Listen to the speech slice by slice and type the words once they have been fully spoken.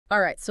All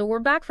right, so we're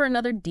back for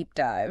another deep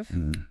dive.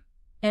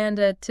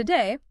 And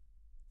today,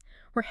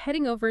 we're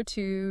heading over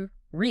to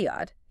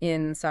Riyadh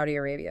in Saudi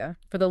Arabia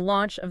for the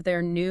launch of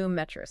their new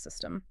metro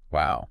system.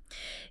 Wow.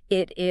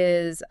 It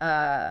is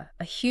a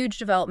huge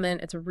development.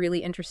 It's a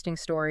really interesting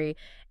story.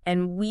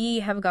 And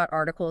we have got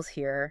articles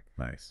here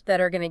that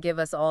are going to give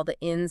us all the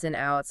ins and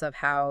outs of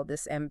how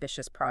this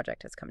ambitious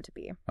project has come to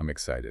be. I'm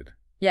excited.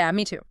 Yeah,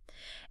 me too.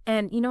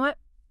 And you know what?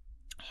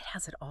 It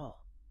has it all.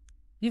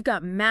 You've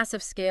got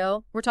massive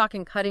scale. We're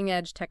talking cutting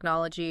edge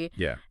technology.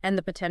 Yeah. And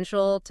the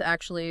potential to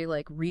actually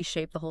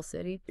reshape the whole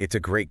city. It's a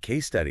great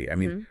case study. I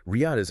mean,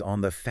 Riyadh is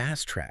on the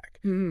fast track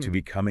to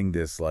becoming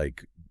this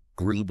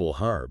global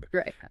hub.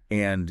 Right.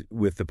 And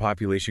with the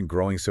population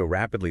growing so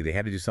rapidly, they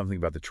had to do something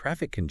about the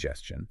traffic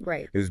congestion.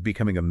 Right. It was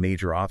becoming a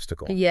major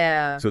obstacle.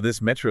 Yeah. So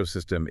this metro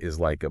system is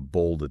like a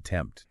bold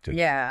attempt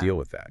to deal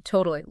with that.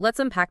 Totally.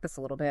 Let's unpack this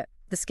a little bit.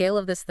 The scale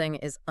of this thing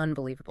is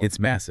unbelievable. It's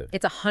massive.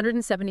 It's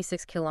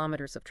 176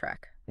 kilometers of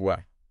track. Wow.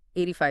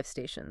 85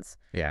 stations.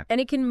 Yeah. And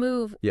it can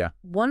move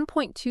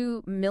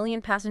 1.2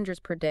 million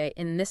passengers per day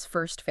in this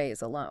first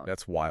phase alone.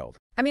 That's wild.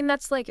 I mean,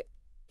 that's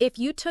if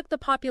you took the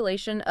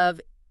population of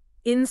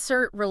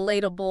insert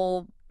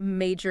relatable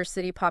major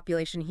city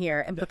population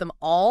here and put them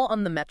all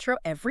on the metro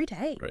every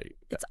day. Right.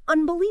 It's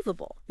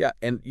unbelievable. Yeah.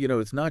 And,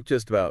 it's not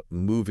just about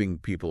moving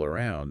people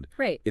around.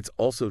 Right. It's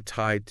also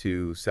tied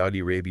to Saudi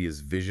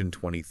Arabia's Vision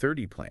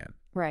 2030 plan.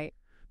 Right.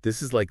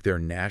 This is like their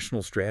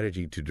national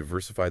strategy to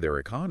diversify their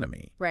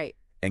economy. Right.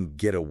 And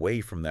get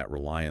away from that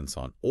reliance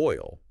on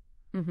oil.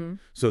 Mm-hmm.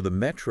 So the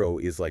metro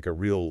is like a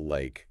real,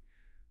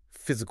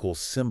 physical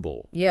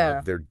symbol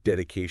of their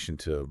dedication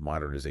to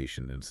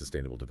modernization and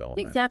sustainable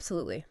development.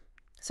 Absolutely.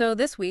 So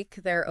this week,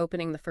 they're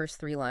opening the first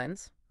 3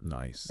 lines.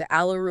 Nice. The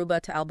Al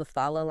Aruba to Al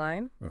Bathala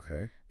line.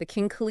 Okay. The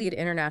King Khalid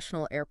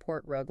International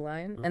Airport Road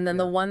line. And then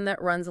the one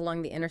that runs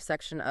along the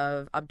intersection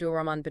of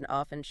Abdulrahman bin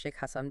Auf and Sheikh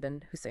Hassan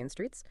bin Hussein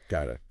streets.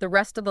 Got it. The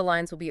rest of the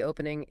lines will be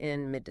opening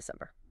in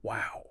mid-December.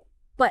 Wow.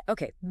 But,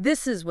 okay,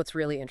 this is what's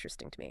really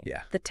interesting to me.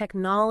 Yeah. The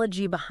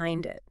technology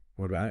behind it.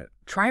 What about it?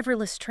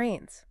 Driverless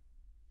trains.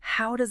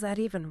 How does that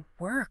even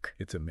work?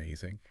 It's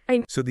amazing.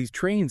 So these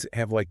trains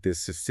have this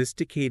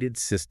sophisticated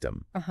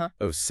system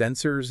of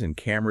sensors and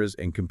cameras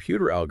and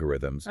computer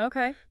algorithms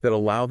that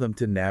allow them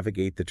to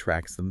navigate the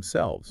tracks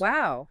themselves.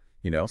 Wow.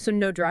 So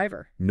no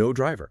driver. No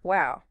driver.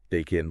 Wow.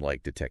 They can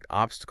detect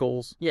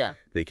obstacles. Yeah.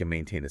 They can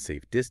maintain a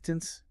safe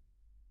distance.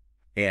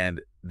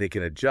 And they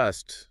can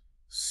adjust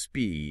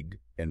speed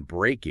and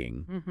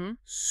braking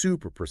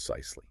super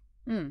precisely.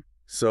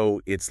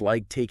 So it's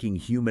like taking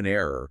human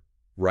error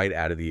right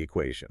out of the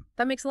equation.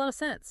 That makes a lot of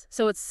sense.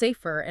 So it's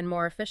safer and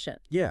more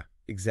efficient. Yeah,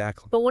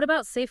 exactly. But what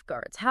about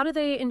safeguards? How do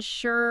they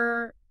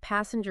ensure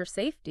passenger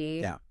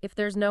safety if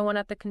there's no one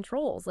at the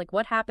controls?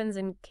 What happens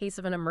in case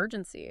of an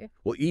emergency?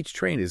 Well, each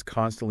train is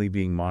constantly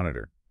being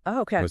monitored.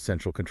 Oh, okay. From a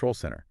central control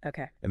center.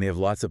 Okay. And they have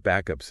lots of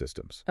backup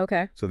systems.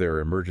 Okay. So there are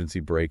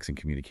emergency brakes and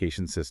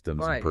communication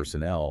systems and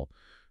personnel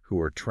who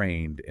are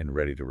trained and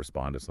ready to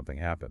respond if something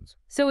happens.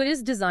 So it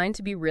is designed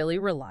to be really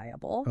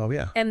reliable. Oh,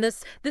 yeah. And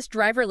this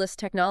driverless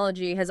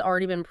technology has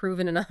already been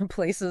proven in other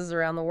places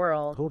around the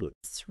world. Totally.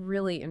 It's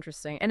really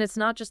interesting. And it's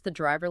not just the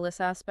driverless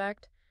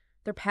aspect.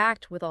 They're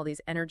packed with all these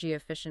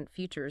energy-efficient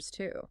features,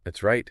 too.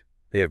 That's right.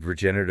 They have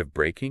regenerative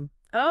braking.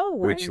 Oh,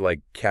 wow. Which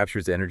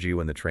captures energy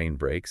when the train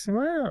brakes.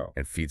 Wow.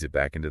 And feeds it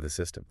back into the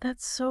system.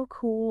 That's so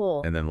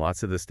cool. And then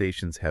lots of the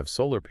stations have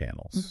solar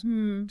panels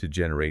to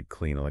generate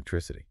clean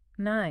electricity.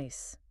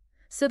 Nice.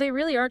 So they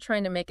really are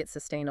trying to make it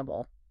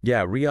sustainable.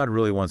 Yeah, Riyadh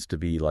really wants to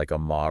be a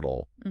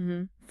model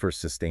for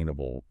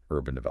sustainable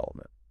urban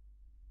development.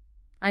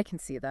 I can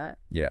see that.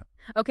 Yeah.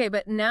 Okay,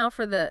 but now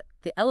for the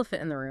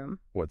elephant in the room.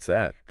 What's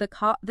that?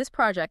 This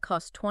project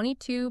costs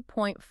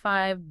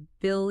 $22.5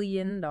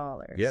 billion.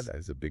 Yeah, that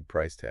is a big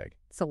price tag.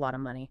 It's a lot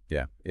of money.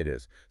 Yeah, it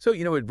is. So,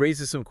 it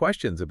raises some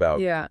questions about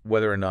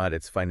whether or not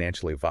it's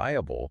financially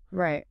viable.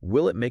 Right.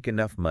 Will it make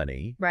enough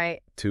money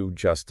to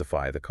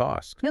justify the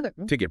cost?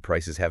 Ticket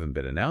prices haven't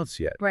been announced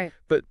yet. Right.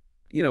 But,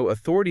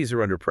 authorities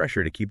are under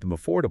pressure to keep them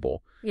affordable.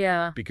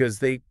 Yeah. Because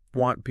they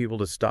want people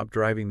to stop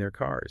driving their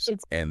cars.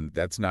 And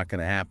that's not going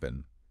to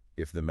happen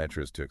if the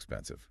metro is too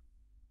expensive.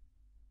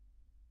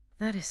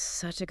 That is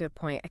such a good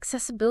point.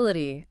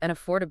 Accessibility and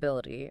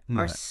affordability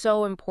are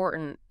so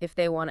important if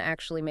they want to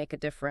actually make a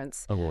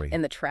difference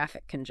in the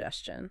traffic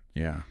congestion.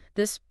 Yeah.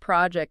 This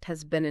project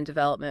has been in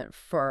development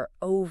for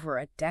over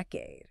a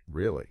decade.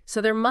 Really?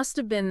 So there must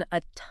have been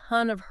a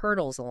ton of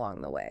hurdles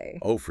along the way.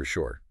 Oh, for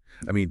sure.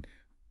 I mean,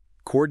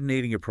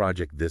 coordinating a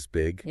project this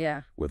big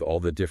with all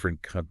the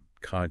different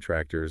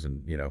contractors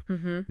and,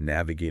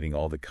 navigating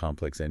all the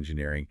complex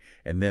engineering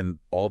and then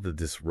all the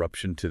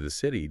disruption to the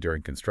city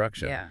during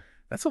construction. Yeah.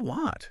 That's a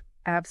lot.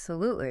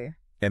 Absolutely.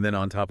 And then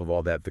on top of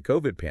all that, the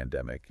COVID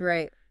pandemic.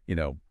 Right.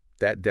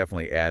 That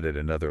definitely added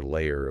another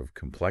layer of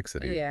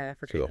complexity to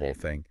the whole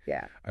thing.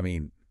 Yeah. I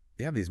mean,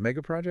 these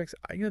mega projects,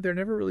 they're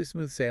never really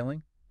smooth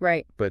sailing.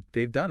 Right. But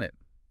they've done it.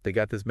 They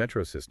got this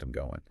metro system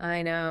going.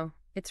 I know.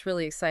 It's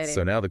really exciting.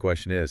 So now the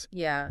question is,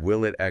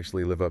 will it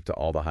actually live up to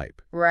all the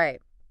hype?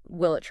 Right.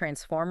 will it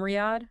transform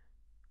Riyadh?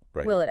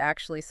 Right. Will it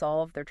actually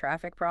solve their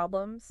traffic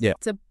problems? Yeah.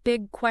 It's a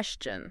big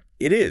question.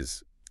 It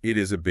is. It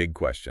is a big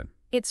question.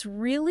 It's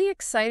really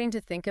exciting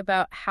to think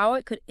about how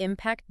it could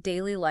impact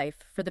daily life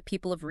for the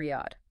people of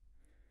Riyadh.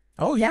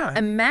 Oh, yeah.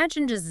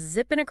 Imagine just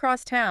zipping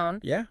across town.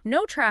 Yeah.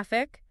 No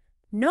traffic,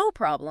 no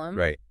problem.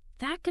 Right.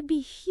 That could be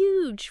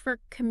huge for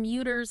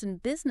commuters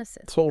and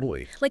businesses.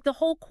 Totally. Like the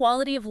whole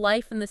quality of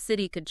life in the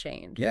city could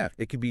change. Yeah.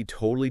 It could be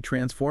totally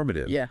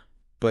transformative. Yeah.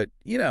 But,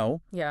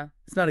 Yeah.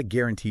 it's not a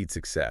guaranteed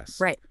success.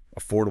 Right.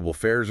 Affordable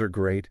fares are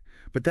great,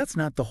 but that's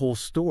not the whole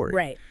story.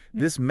 Right.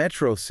 This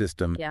metro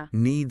system Yeah.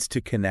 needs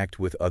to connect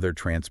with other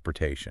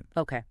transportation.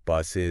 Okay.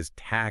 Buses,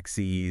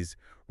 taxis,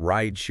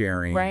 ride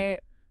sharing.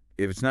 Right.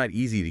 If it's not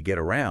easy to get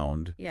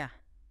around, Yeah.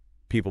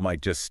 people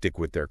might just stick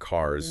with their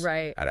cars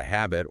Right. out of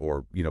habit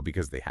or,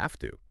 because they have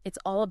to. It's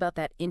all about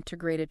that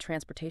integrated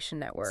transportation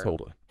network.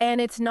 Totally. And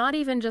it's not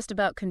even just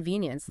about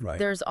convenience. Right.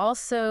 There's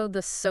also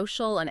the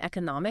social and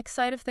economic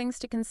side of things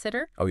to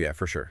consider. Oh, yeah,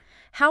 for sure.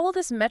 How will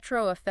this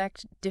metro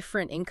affect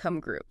different income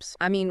groups?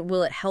 I mean,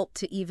 will it help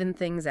to even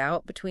things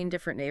out between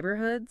different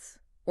neighborhoods?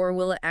 Or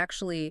will it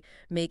actually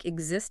make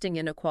existing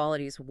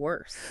inequalities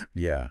worse?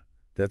 Yeah,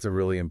 that's a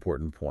really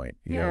important point.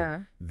 You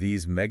know,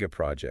 these mega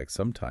projects,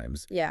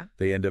 sometimes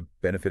they end up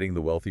benefiting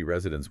the wealthy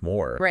residents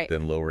more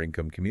than lower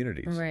income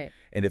communities. Right.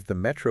 And if the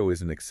metro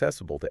isn't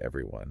accessible to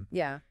everyone,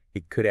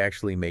 it could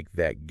actually make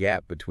that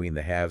gap between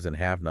the haves and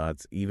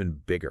have-nots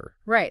even bigger.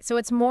 Right. So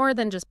it's more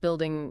than just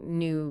building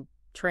new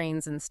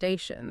trains and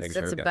stations.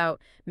 Exactly. It's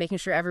about making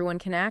sure everyone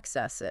can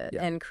access it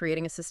and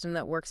creating a system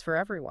that works for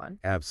everyone.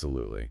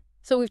 Absolutely.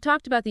 So we've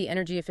talked about the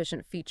energy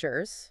efficient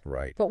features.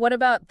 Right. But what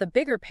about the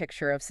bigger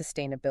picture of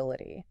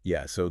sustainability?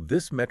 Yeah, so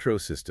this metro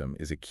system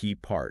is a key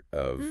part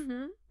of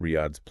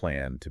Riyadh's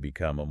plan to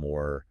become a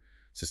more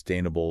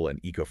sustainable and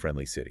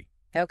eco-friendly city.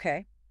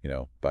 Okay.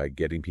 By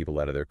getting people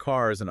out of their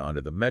cars and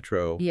onto the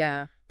metro,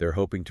 they're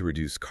hoping to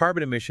reduce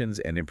carbon emissions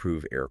and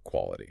improve air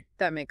quality.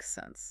 That makes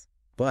sense.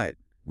 But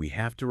we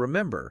have to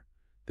remember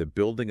that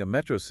building a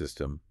metro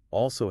system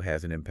also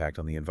has an impact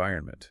on the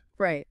environment.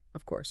 Right,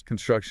 of course.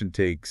 Construction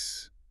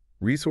takes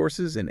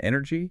resources and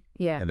energy,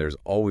 and there's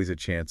always a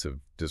chance of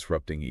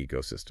disrupting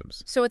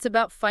ecosystems. So it's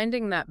about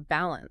finding that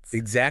balance.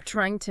 Exactly.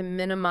 Trying to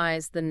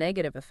minimize the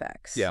negative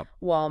effects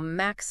while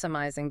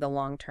maximizing the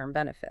long-term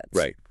benefits.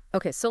 Right.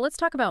 Okay, so let's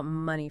talk about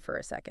money for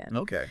a second.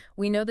 Okay.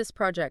 We know this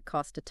project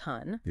cost a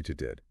ton. It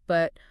did.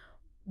 But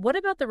what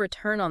about the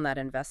return on that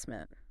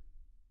investment?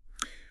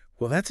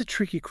 Well, that's a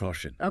tricky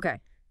question. Okay.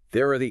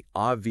 There are the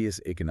obvious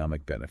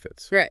economic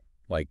benefits. Right.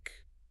 Like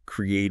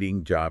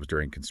creating jobs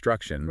during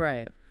construction.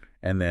 Right.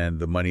 And then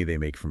the money they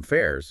make from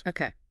fares.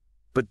 Okay.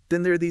 But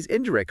then there are these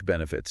indirect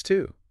benefits,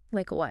 too.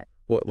 Like what?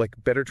 Well, like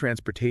better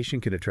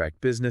transportation can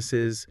attract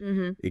businesses.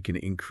 It can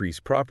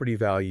increase property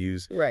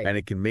values. Right. And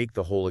it can make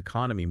the whole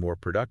economy more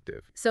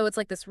productive. So it's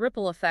like this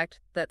ripple effect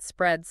that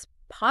spreads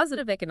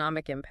positive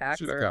economic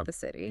impact for the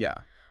city. Yeah.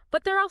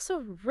 But there are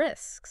also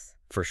risks.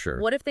 For sure.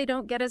 What if they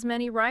don't get as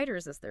many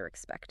riders as they're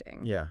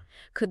expecting? Yeah.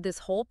 Could this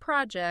whole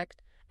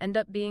project end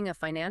up being a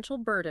financial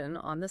burden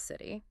on the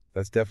city?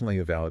 That's definitely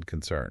a valid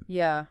concern.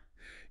 Yeah.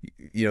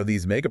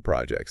 These mega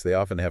projects, they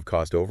often have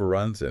cost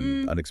overruns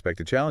and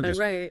unexpected challenges.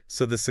 Right.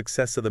 So the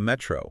success of the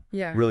metro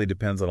really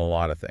depends on a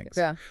lot of things.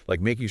 Yeah. Like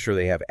making sure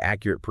they have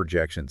accurate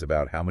projections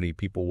about how many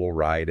people will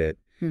ride it,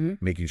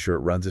 making sure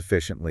it runs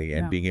efficiently,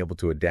 and being able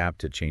to adapt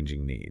to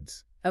changing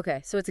needs.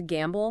 Okay, so it's a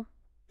gamble,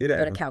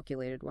 but a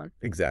calculated one.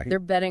 Exactly. They're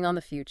betting on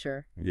the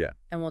future. Yeah.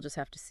 And we'll just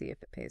have to see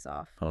if it pays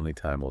off. Only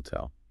time will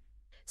tell.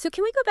 So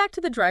can we go back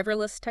to the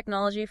driverless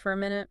technology for a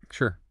minute?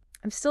 Sure.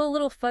 I'm still a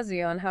little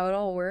fuzzy on how it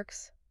all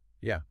works.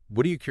 Yeah.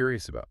 What are you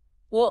curious about?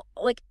 Well,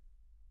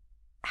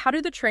 how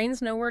do the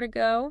trains know where to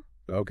go?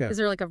 Okay. Is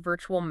there like a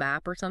virtual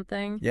map or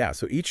something? Yeah.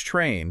 So each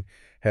train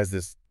has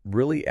this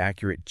really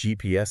accurate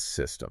GPS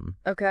system.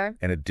 Okay.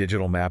 And a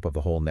digital map of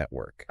the whole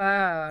network.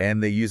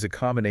 And they use a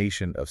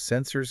combination of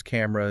sensors,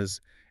 cameras,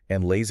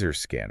 and laser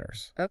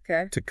scanners.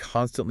 Okay. To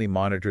constantly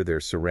monitor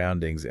their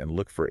surroundings and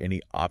look for any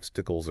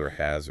obstacles or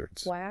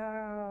hazards.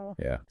 Wow.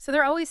 Yeah. So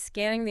they're always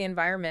scanning the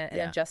environment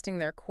and adjusting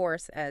their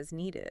course as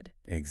needed.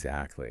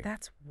 Exactly.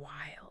 That's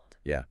wild.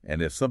 Yeah.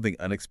 And if something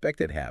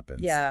unexpected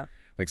happens,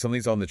 like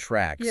something's on the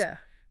tracks,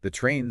 the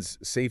train's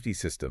safety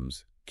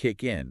systems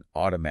kick in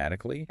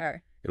automatically. All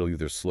right. It'll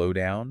either slow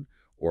down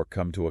or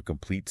come to a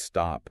complete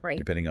stop, right,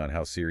 depending on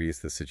how serious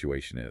the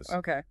situation is.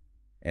 Okay.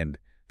 And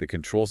the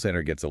control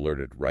center gets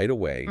alerted right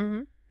away,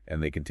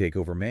 and they can take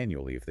over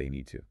manually if they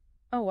need to.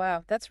 Oh,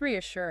 wow. That's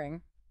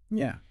reassuring.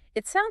 Yeah.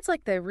 It sounds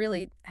like they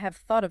really have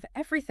thought of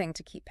everything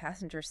to keep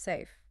passengers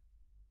safe.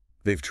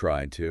 They've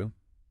tried to.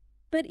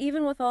 But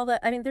even with all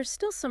that, I mean, there's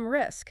still some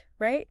risk,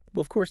 right?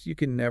 Well, of course, you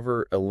can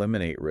never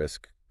eliminate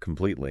risk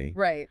completely.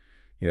 Right.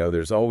 You know,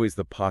 there's always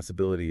the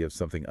possibility of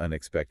something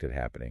unexpected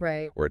happening.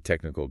 Right. Or a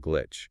technical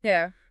glitch.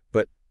 Yeah.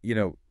 But, you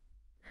know,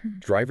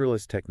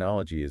 driverless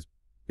technology has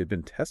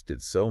been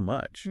tested so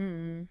much.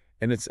 And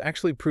it's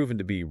actually proven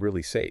to be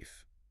really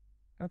safe.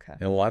 Okay.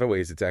 In a lot of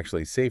ways, it's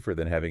actually safer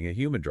than having a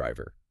human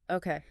driver.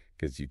 Okay.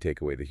 Because you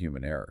take away the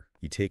human error.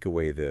 You take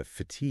away the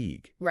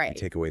fatigue. Right.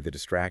 You take away the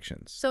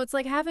distractions. So it's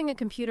like having a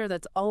computer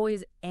that's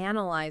always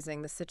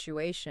analyzing the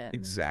situation.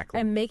 Exactly.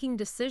 And making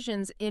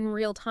decisions in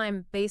real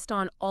time based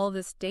on all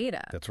this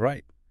data. That's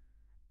right.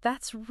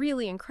 That's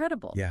really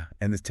incredible. Yeah,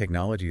 and this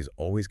technology is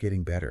always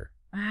getting better.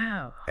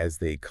 Wow. As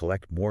they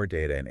collect more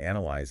data and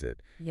analyze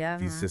it, Yeah.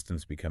 these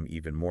systems become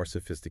even more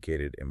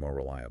sophisticated and more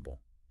reliable.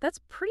 That's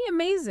pretty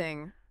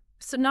amazing.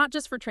 So not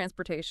just for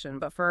transportation,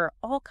 but for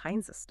all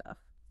kinds of stuff.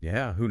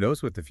 Yeah, who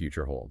knows what the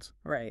future holds?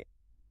 Right.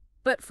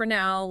 But for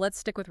now, let's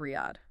stick with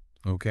Riyadh.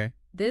 Okay.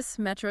 This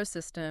metro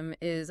system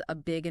is a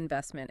big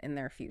investment in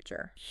their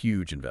future.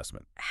 Huge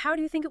investment. How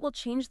do you think it will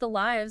change the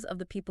lives of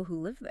the people who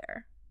live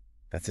there?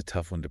 That's a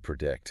tough one to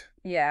predict.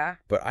 Yeah.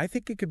 But I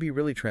think it could be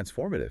really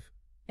transformative.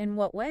 In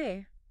what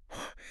way?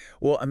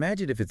 Well,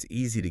 imagine if it's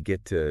easy to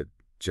get to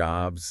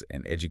jobs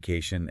and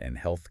education and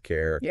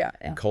healthcare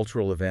and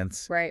cultural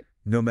events. Right.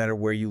 No matter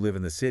where you live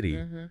in the city.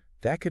 Mm-hmm.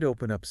 That could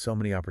open up so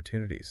many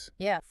opportunities.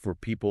 Yeah. For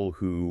people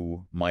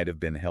who might have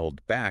been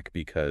held back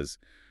because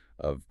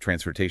of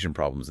transportation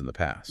problems in the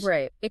past.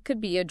 Right. It could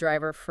be a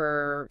driver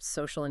for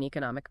social and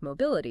economic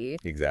mobility.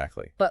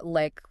 Exactly. But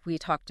like we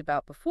talked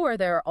about before,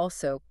 there are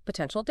also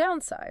potential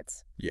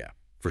downsides. Yeah,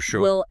 for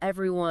sure. Will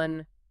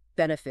everyone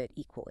benefit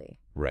equally?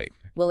 Right.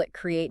 Will it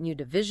create new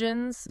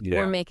divisions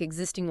or make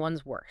existing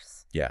ones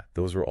worse? Yeah,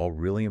 those are all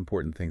really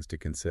important things to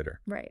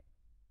consider. Right.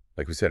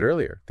 Like we said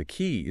earlier, the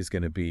key is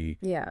going to be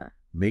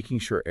making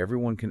sure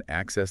everyone can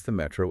access the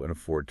metro and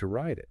afford to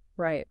ride it.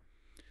 Right.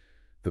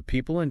 The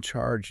people in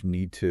charge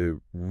need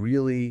to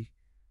really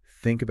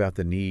think about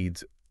the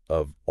needs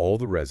of all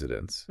the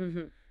residents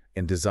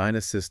and design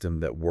a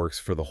system that works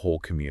for the whole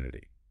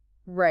community.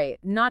 Right.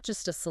 Not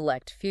just a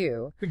select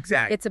few.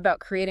 Exactly. It's about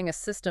creating a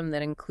system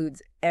that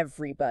includes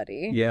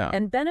everybody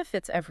and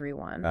benefits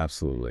everyone.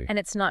 Absolutely. And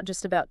it's not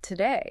just about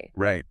today.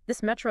 Right.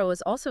 This metro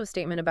is also a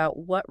statement about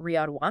what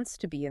Riyadh wants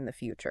to be in the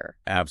future.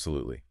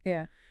 Absolutely.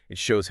 Yeah. It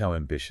shows how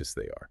ambitious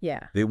they are.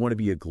 Yeah. They want to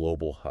be a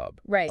global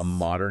hub. Right. A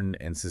modern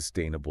and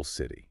sustainable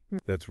city.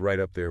 That's right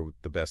up there with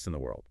the best in the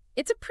world.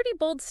 It's a pretty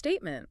bold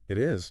statement. It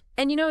is.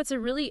 And you know, it's a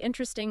really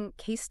interesting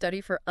case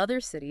study for other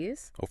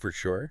cities. Oh, for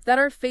sure. That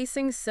are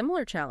facing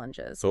similar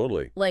challenges.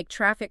 Totally. Like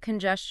traffic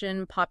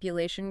congestion,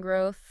 population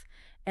growth,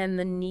 and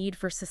the need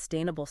for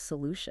sustainable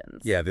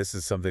solutions. Yeah, this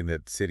is something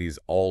that cities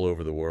all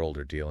over the world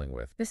are dealing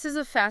with. This is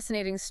a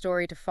fascinating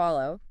story to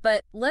follow,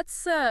 but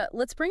let's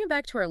bring it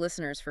back to our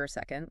listeners for a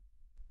second.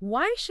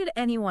 Why should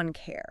anyone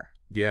care?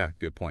 Yeah,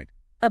 good point.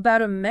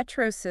 About a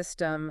metro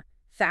system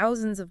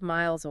thousands of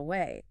miles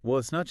away. Well,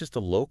 it's not just a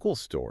local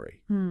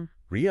story.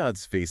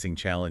 Riyadh's facing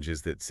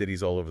challenges that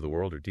cities all over the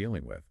world are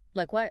dealing with.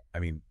 Like what? I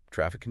mean,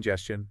 traffic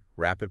congestion,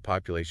 rapid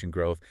population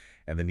growth,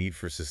 and the need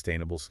for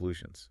sustainable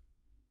solutions.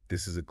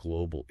 This is a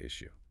global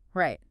issue.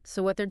 Right.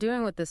 So what they're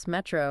doing with this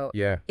metro,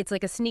 Yeah. It's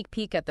like a sneak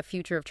peek at the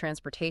future of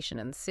transportation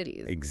in the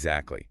cities.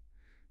 Exactly.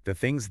 The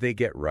things they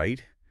get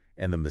right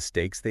and the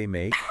mistakes they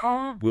make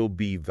will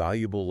be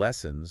valuable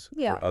lessons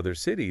for other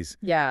cities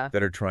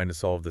that are trying to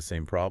solve the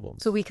same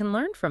problems. So we can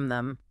learn from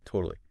them.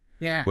 Totally.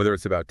 Yeah. Whether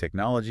it's about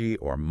technology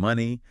or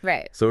money,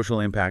 Right.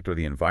 social impact or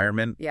the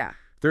environment. Yeah.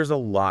 There's a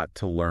lot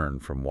to learn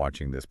from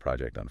watching this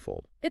project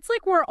unfold. It's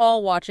like we're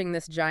all watching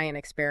this giant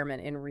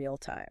experiment in real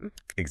time.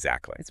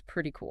 Exactly. It's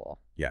pretty cool.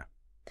 Yeah.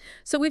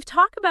 So we've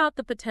talked about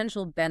the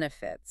potential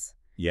benefits.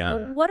 Yeah.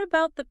 But what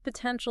about the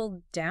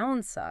potential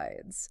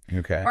downsides?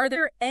 Okay. Are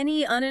there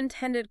any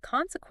unintended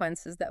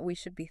consequences that we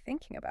should be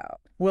thinking about?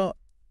 Well,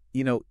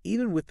 you know,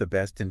 even with the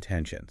best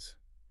intentions,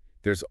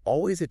 there's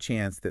always a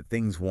chance that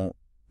things won't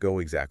go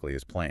exactly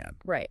as planned.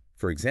 Right.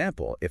 For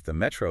example, if the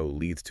metro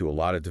leads to a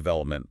lot of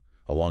development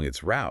along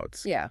its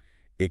routes,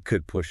 it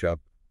could push up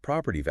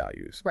property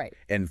values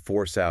and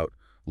force out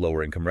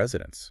lower-income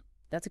residents.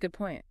 That's a good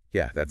point.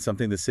 Yeah, that's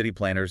something the city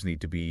planners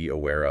need to be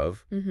aware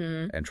of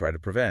and try to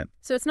prevent.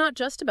 So it's not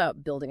just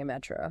about building a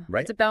metro.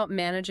 Right. It's about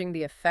managing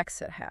the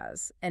effects it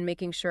has and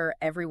making sure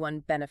everyone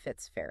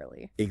benefits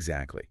fairly.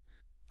 Exactly.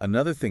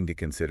 Another thing to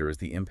consider is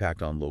the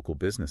impact on local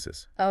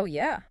businesses. Oh,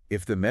 yeah.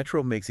 If the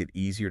metro makes it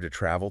easier to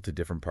travel to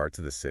different parts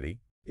of the city,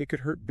 it could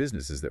hurt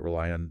businesses that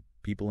rely on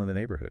people in the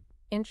neighborhood.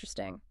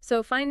 Interesting.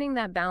 So finding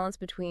that balance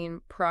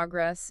between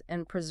progress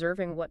and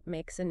preserving what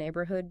makes a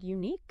neighborhood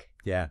unique.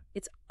 Yeah.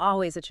 It's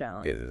always a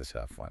challenge. It is a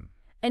tough one.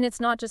 And it's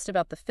not just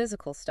about the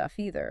physical stuff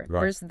either.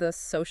 Right. There's the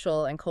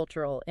social and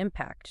cultural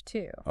impact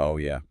too. Oh,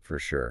 yeah, for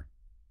sure.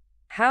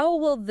 How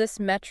will this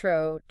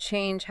metro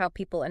change how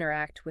people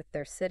interact with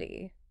their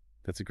city?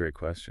 That's a great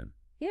question.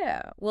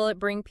 Yeah. Will it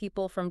bring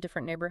people from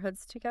different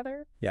neighborhoods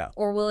together? Yeah.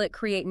 Or will it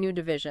create new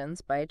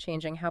divisions by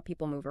changing how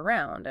people move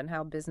around and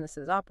how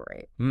businesses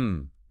operate?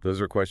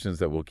 Those are questions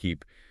that will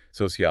keep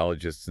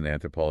sociologists and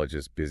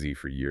anthropologists busy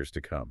for years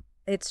to come.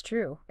 It's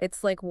true.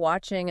 It's like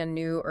watching a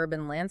new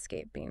urban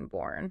landscape being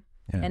born.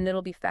 Yeah. And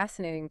it'll be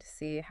fascinating to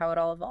see how it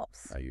all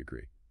evolves. I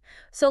agree.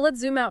 So let's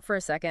zoom out for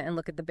a second and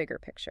look at the bigger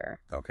picture.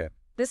 Okay.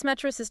 This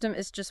metro system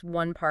is just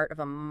one part of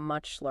a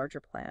much larger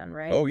plan,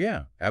 right? Oh,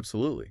 yeah,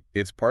 absolutely.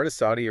 It's part of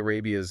Saudi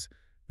Arabia's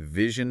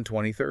Vision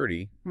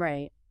 2030.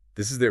 Right.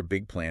 This is their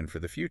big plan for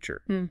the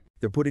future.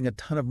 They're putting a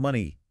ton of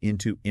money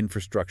into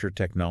infrastructure,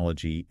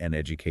 technology, and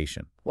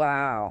education.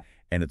 Wow.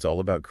 And it's all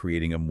about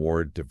creating a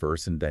more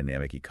diverse and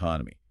dynamic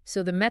economy.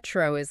 So the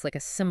metro is like a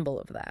symbol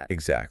of that.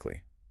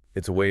 Exactly.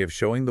 It's a way of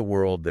showing the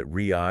world that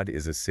Riyadh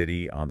is a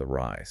city on the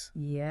rise.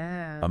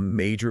 Yeah. A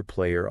major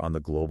player on the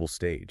global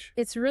stage.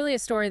 It's really a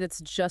story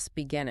that's just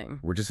beginning.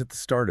 We're just at the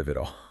start of it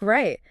all.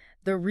 Right.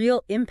 The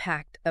real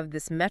impact of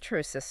this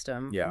metro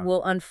system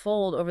will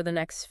unfold over the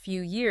next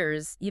few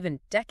years, even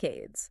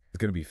decades. It's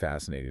going to be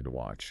fascinating to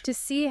watch. To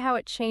see how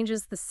it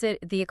changes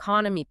the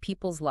economy,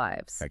 people's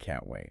lives. I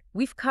can't wait.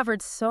 We've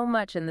covered so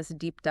much in this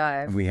deep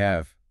dive. We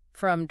have.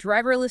 From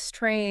driverless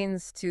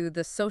trains to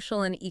the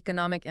social and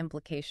economic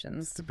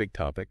implications. It's a big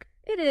topic.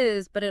 It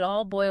is, but it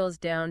all boils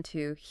down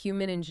to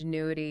human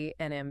ingenuity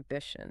and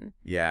ambition.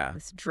 Yeah.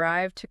 This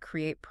drive to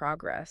create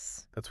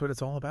progress. That's what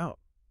it's all about.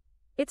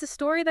 It's a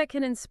story that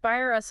can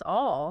inspire us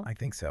all. I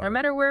think so. No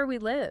matter where we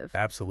live.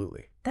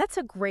 Absolutely. That's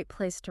a great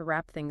place to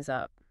wrap things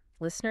up.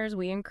 Listeners,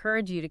 we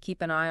encourage you to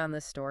keep an eye on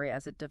this story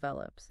as it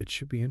develops. It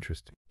should be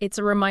interesting. It's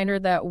a reminder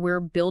that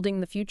we're building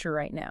the future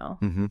right now.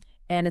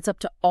 And it's up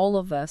to all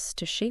of us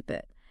to shape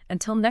it.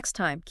 Until next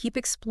time, keep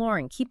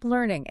exploring, keep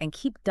learning, and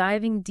keep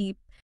diving deep